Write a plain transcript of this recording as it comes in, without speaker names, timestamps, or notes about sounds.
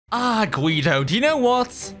Ah, Guido, do you know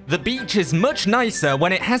what? The beach is much nicer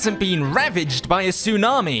when it hasn't been ravaged by a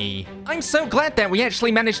tsunami. I'm so glad that we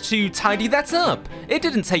actually managed to tidy that up. It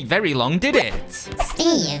didn't take very long, did it?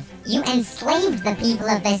 Steve, you enslaved the people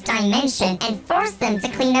of this dimension and forced them to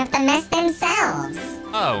clean up the mess themselves.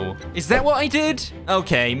 Oh, is that what I did?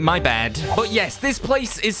 Okay, my bad. But yes, this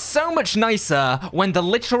place is so much nicer when the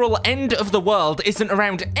literal end of the world isn't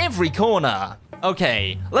around every corner.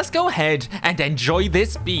 Okay, let's go ahead and enjoy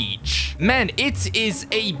this beach. Man, it is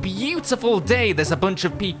a beautiful day. There's a bunch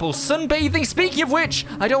of people sunbathing. Speaking of which,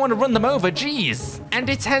 I don't want to run them over, jeez. And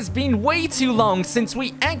it has been way too long since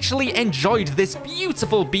we actually enjoyed this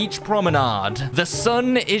beautiful beach promenade. The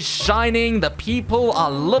sun is shining, the people are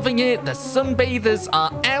loving it, the sunbathers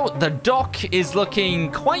are out, the dock is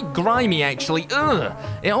looking quite grimy actually. Ugh,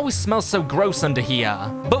 it always smells so gross under here.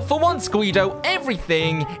 But for once, Guido,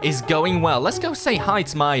 everything is going well. Let's go say hi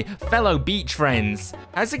to my fellow beach friends.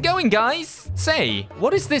 How's it going, guys? Say,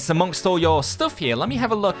 what is this amongst all your stuff here? Let me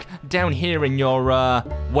have a look down here in your,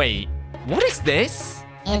 wait, what is this?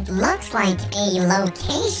 It looks like a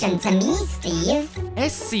location to me, Steve.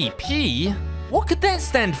 SCP? What could that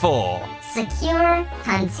stand for? Secure,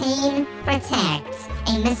 Contain, Protect.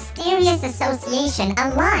 A mysterious association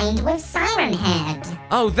aligned with Siren Head.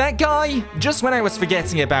 Oh, that guy? Just when I was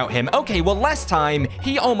forgetting about him. Okay, well, last time,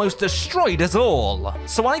 he almost destroyed us all.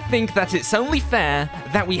 So I think that it's only fair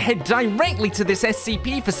that we head directly to this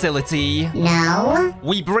SCP facility. No.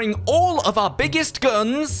 We bring all of our biggest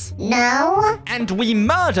guns. No. And we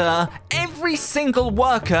murder every single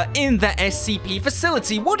worker in the SCP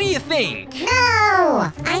facility. What do you think?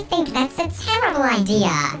 No! I think that's a terrible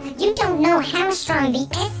idea. You don't know how strong the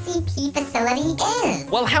SCP facility is.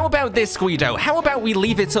 Well, how about this, Guido? How about we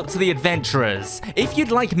leave it up to the adventurers? If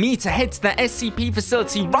you'd like me to head to the SCP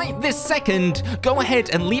facility right this second, go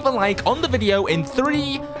ahead and leave a like on the video in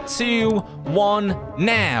 3, 2, 1,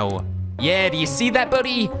 now. Yeah, do you see that,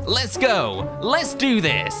 buddy? Let's go. Let's do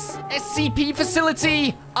this. SCP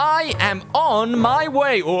facility, I am on my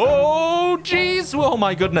way. Oh, jeez. Oh,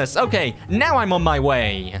 my goodness. Okay, now I'm on my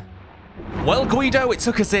way. Well, Guido, it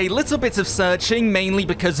took us a little bit of searching, mainly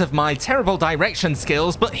because of my terrible direction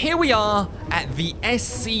skills, but here we are at the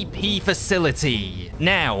SCP facility.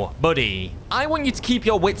 Now, buddy, I want you to keep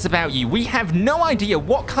your wits about you. We have no idea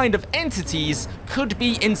what kind of entities could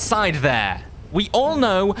be inside there. We all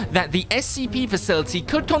know that the SCP facility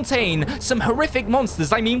could contain some horrific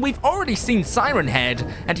monsters. I mean, we've already seen Siren Head,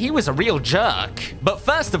 and he was a real jerk. But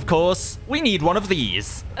first, of course, we need one of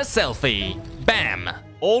these. A selfie. Bam.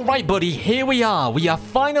 All right, buddy, here we are. We are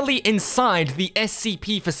finally inside the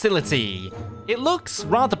SCP facility. It looks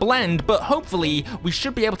rather bland, but hopefully we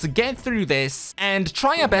should be able to get through this and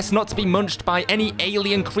try our best not to be munched by any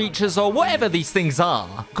alien creatures or whatever these things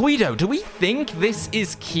are. Guido, do we think this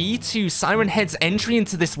is key to Siren Head's entry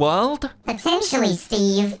into this world? Potentially,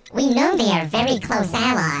 Steve. We know they are very close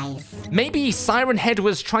allies. Maybe Siren Head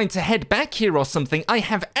was trying to head back here or something. I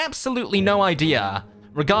have absolutely no idea.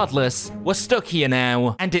 Regardless, we're stuck here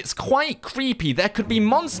now, and it's quite creepy. There could be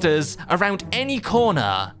monsters around any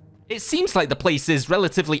corner. It seems like the place is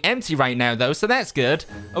relatively empty right now, though, so that's good.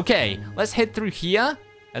 Okay, let's head through here.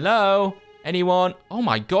 Hello? Anyone? Oh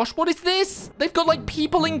my gosh, what is this? They've got, like,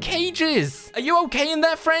 people in cages. Are you okay in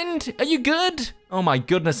there, friend? Are you good? Oh my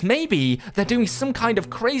goodness, maybe they're doing some kind of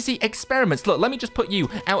crazy experiments. Look, let me just put you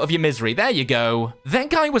out of your misery. There you go. That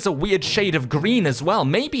guy was a weird shade of green as well.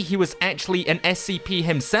 Maybe he was actually an SCP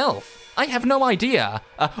himself. I have no idea.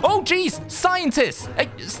 Oh, geez, scientists. Hey,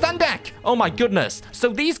 stand back. Oh my goodness. So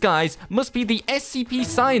these guys must be the SCP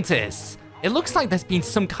scientists. It looks like there's been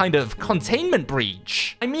some kind of containment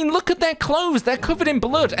breach. I mean, look at their clothes. They're covered in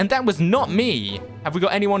blood, and that was not me. Have we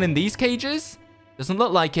got anyone in these cages? Doesn't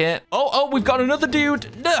look like it. Oh, we've got another dude.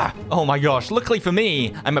 Ugh. Oh my gosh, luckily for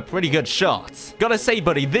me, I'm a pretty good shot. Gotta say,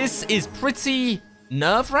 buddy, this is pretty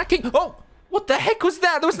nerve-wracking. Oh, what the heck was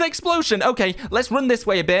that? There was an explosion. Okay, let's run this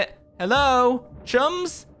way a bit. Hello?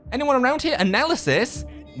 Chums? Anyone around here? Analysis?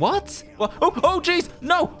 What? Oh, jeez.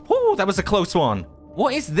 No. Oh, that was a close one.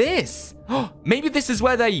 What is this? Oh, maybe this is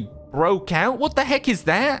where they broke out? What the heck is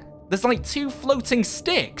that? There's like 2 floating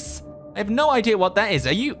sticks. I have no idea what that is.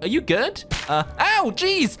 Are you good? Ow,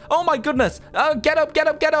 jeez. Oh my goodness. Get up, get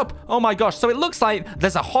up, get up. Oh my gosh. So it looks like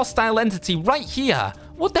there's a hostile entity right here.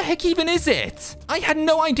 What the heck even is it? I had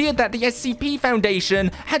no idea that the SCP Foundation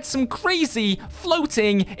had some crazy,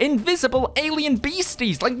 floating, invisible alien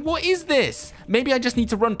beasties. Like, what is this? Maybe I just need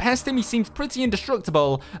to run past him. He seems pretty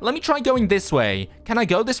indestructible. Let me try going this way. Can I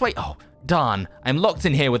go this way? Oh, darn. I'm locked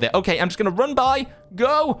in here with it. Okay, I'm just gonna run by.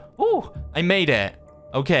 Go. Ooh, I made it.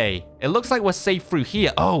 Okay, it looks like we're safe through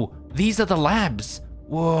here. Oh, these are the labs.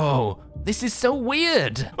 Whoa, this is so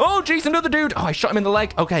weird. Oh, geez, another dude. Oh, I shot him in the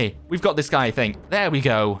leg. Okay, we've got this guy, I think. There we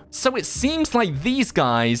go. So it seems like these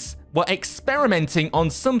guys were experimenting on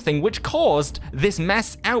something which caused this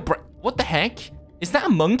mass outbreak. What the heck? Is that a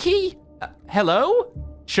monkey? Hello?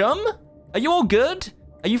 Chum? Are you all good?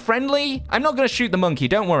 Are you friendly? I'm not gonna shoot the monkey,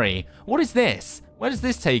 don't worry. What is this? Where does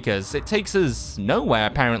this take us? It takes us nowhere,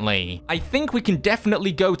 apparently. I think we can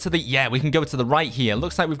definitely go to the... Yeah, we can go to the right here.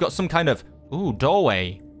 Looks like we've got some kind of... Ooh,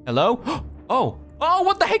 doorway. Hello? Oh,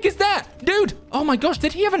 what the heck is that? Dude, oh my gosh,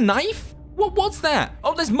 did he have a knife? What's that?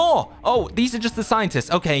 Oh, there's more. Oh, these are just the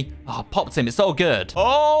scientists. Okay. Oh, popped him. It's all good.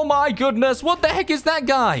 Oh my goodness. What the heck is that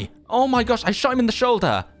guy? Oh my gosh, I shot him in the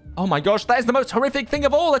shoulder. Oh my gosh, that is the most horrific thing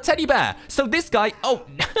of all, a teddy bear. So this guy, oh,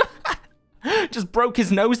 just broke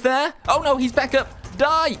his nose there. Oh no, he's back up.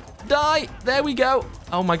 Die, there we go.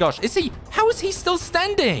 Oh my gosh, how is he still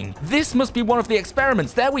standing? This must be one of the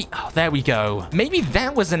experiments. There we go. Maybe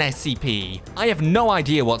that was an SCP. I have no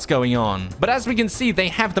idea what's going on. But as we can see, they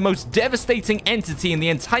have the most devastating entity in the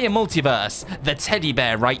entire multiverse. The teddy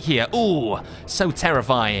bear right here. Ooh, so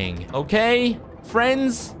terrifying. Okay,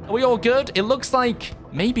 friends, are we all good? It looks like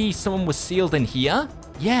maybe someone was sealed in here.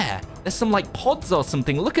 Yeah, there's some like pods or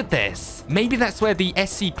something. Look at this. Maybe that's where the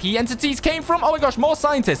SCP entities came from. Oh my gosh, more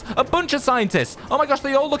scientists. A bunch of scientists. Oh my gosh,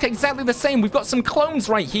 they all look exactly the same. We've got some clones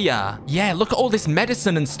right here. Yeah, look at all this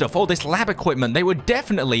medicine and stuff, all this lab equipment. They were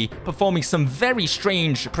definitely performing some very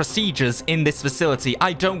strange procedures in this facility.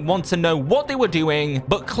 I don't want to know what they were doing,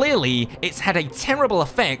 but clearly it's had a terrible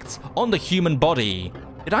effect on the human body.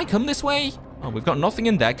 Did I come this way? Oh, we've got nothing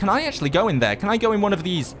in there. Can I actually go in there? Can I go in one of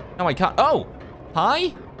these? No, I can't. Oh,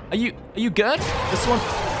 hi. Are you good? This one.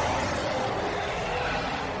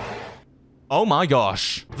 Oh my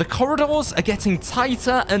gosh. The corridors are getting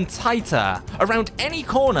tighter and tighter. Around any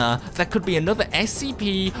corner, there could be another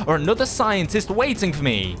SCP or another scientist waiting for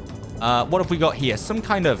me. What have we got here? Some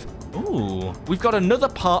kind of... Ooh, we've got another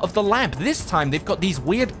part of the lab. This time, they've got these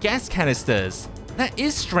weird gas canisters. That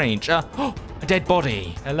is strange. A dead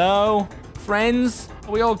body. Hello? Friends,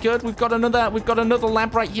 are we all good? We've got another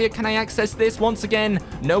lab right here. Can I access this once again?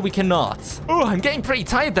 No, we cannot. Oh, I'm getting pretty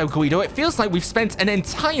tired though, Guido. It feels like we've spent an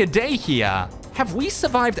entire day here. Have we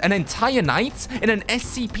survived an entire night in an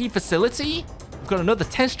SCP facility? We've got another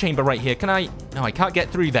test chamber right here. Can I? No, I can't get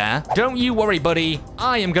through there. Don't you worry, buddy.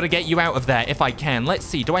 I am gonna get you out of there if I can. Let's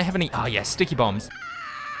see. Do I have any? Oh, yes, sticky bombs.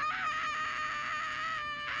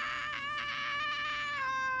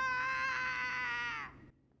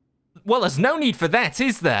 Well, there's no need for that,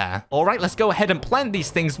 is there? All right, let's go ahead and plant these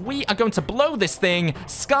things. We are going to blow this thing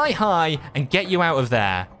sky high and get you out of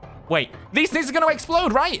there. Wait, these things are going to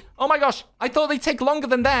explode, right? Oh my gosh, I thought they'd take longer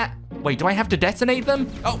than that. Wait, do I have to detonate them?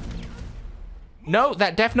 Oh. No,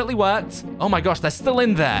 that definitely worked. Oh my gosh, they're still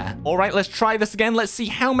in there. All right, let's try this again. Let's see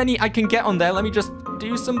how many I can get on there. Let me just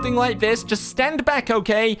do something like this. Just stand back,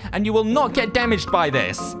 okay? And you will not get damaged by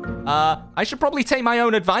this. I should probably take my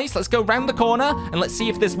own advice. Let's go round the corner and let's see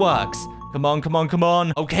if this works. Come on, come on, come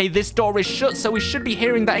on. Okay, this door is shut, so we should be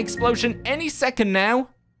hearing that explosion any second now.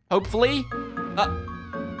 Hopefully.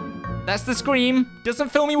 That's the scream. Doesn't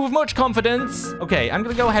fill me with much confidence. Okay, I'm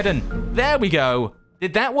gonna go ahead and... There we go.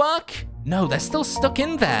 Did that work? No, they're still stuck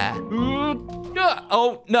in there.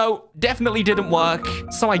 Oh, no, definitely didn't work.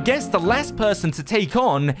 So I guess the last person to take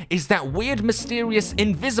on is that weird, mysterious,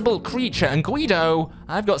 invisible creature. And Guido,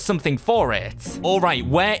 I've got something for it. All right,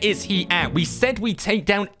 where is he at? We said we'd take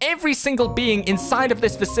down every single being inside of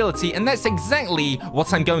this facility, and that's exactly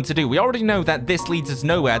what I'm going to do. We already know that this leads us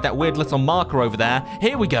nowhere, that weird little marker over there.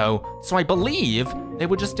 Here we go. So I believe they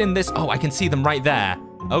were just in this. Oh, I can see them right there.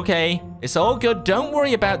 Okay, it's all good. Don't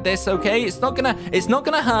worry about this, okay? It's not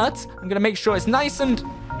gonna hurt. I'm gonna make sure it's nice and...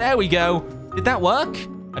 There we go. Did that work?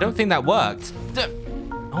 I don't think that worked.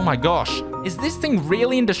 Oh my gosh. Is this thing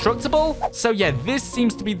really indestructible? So yeah, this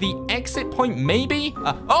seems to be the exit point, maybe?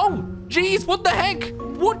 Oh, geez, what the heck?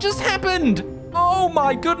 What just happened? Oh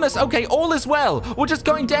my goodness. Okay, all is well. We're just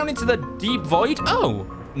going down into the deep void. Oh,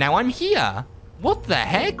 now I'm here. What the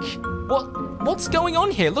heck? What's going on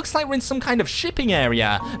here? Looks like we're in some kind of shipping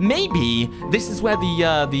area. Maybe this is where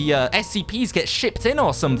the SCPs get shipped in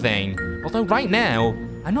or something. Although right now,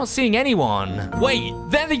 I'm not seeing anyone. Wait,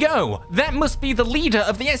 there they go. That must be the leader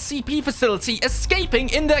of the SCP facility escaping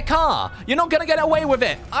in their car. You're not gonna get away with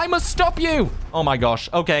it. I must stop you. Oh my gosh,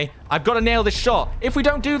 okay. I've got to nail this shot. If we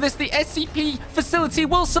don't do this, the SCP facility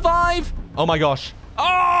will survive. Oh my gosh.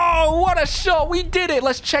 Oh, what a shot. We did it.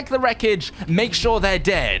 Let's check the wreckage. Make sure they're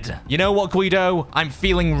dead. You know what, Guido? I'm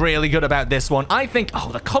feeling really good about this one. I think... Oh,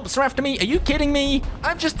 the cops are after me? Are you kidding me?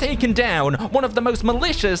 I've just taken down one of the most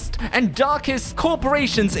malicious and darkest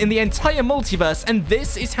corporations in the entire multiverse, and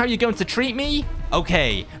this is how you're going to treat me?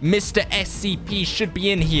 Okay, Mr. SCP should be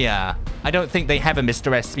in here. I don't think they have a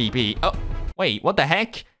Mr. SCP. Oh, wait, what the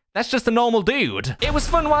heck? That's just a normal dude. It was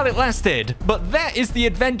fun while it lasted, but that is the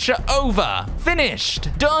adventure over. Finished.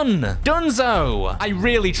 Done. Dunzo. I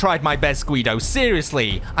really tried my best, Guido.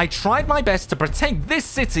 Seriously. I tried my best to protect this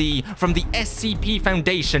city from the SCP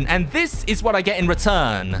Foundation, and this is what I get in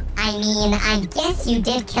return. I mean, I guess you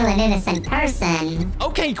did kill an innocent person.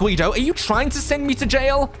 Okay, Guido, are you trying to send me to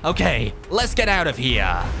jail? Okay, let's get out of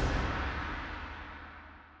here.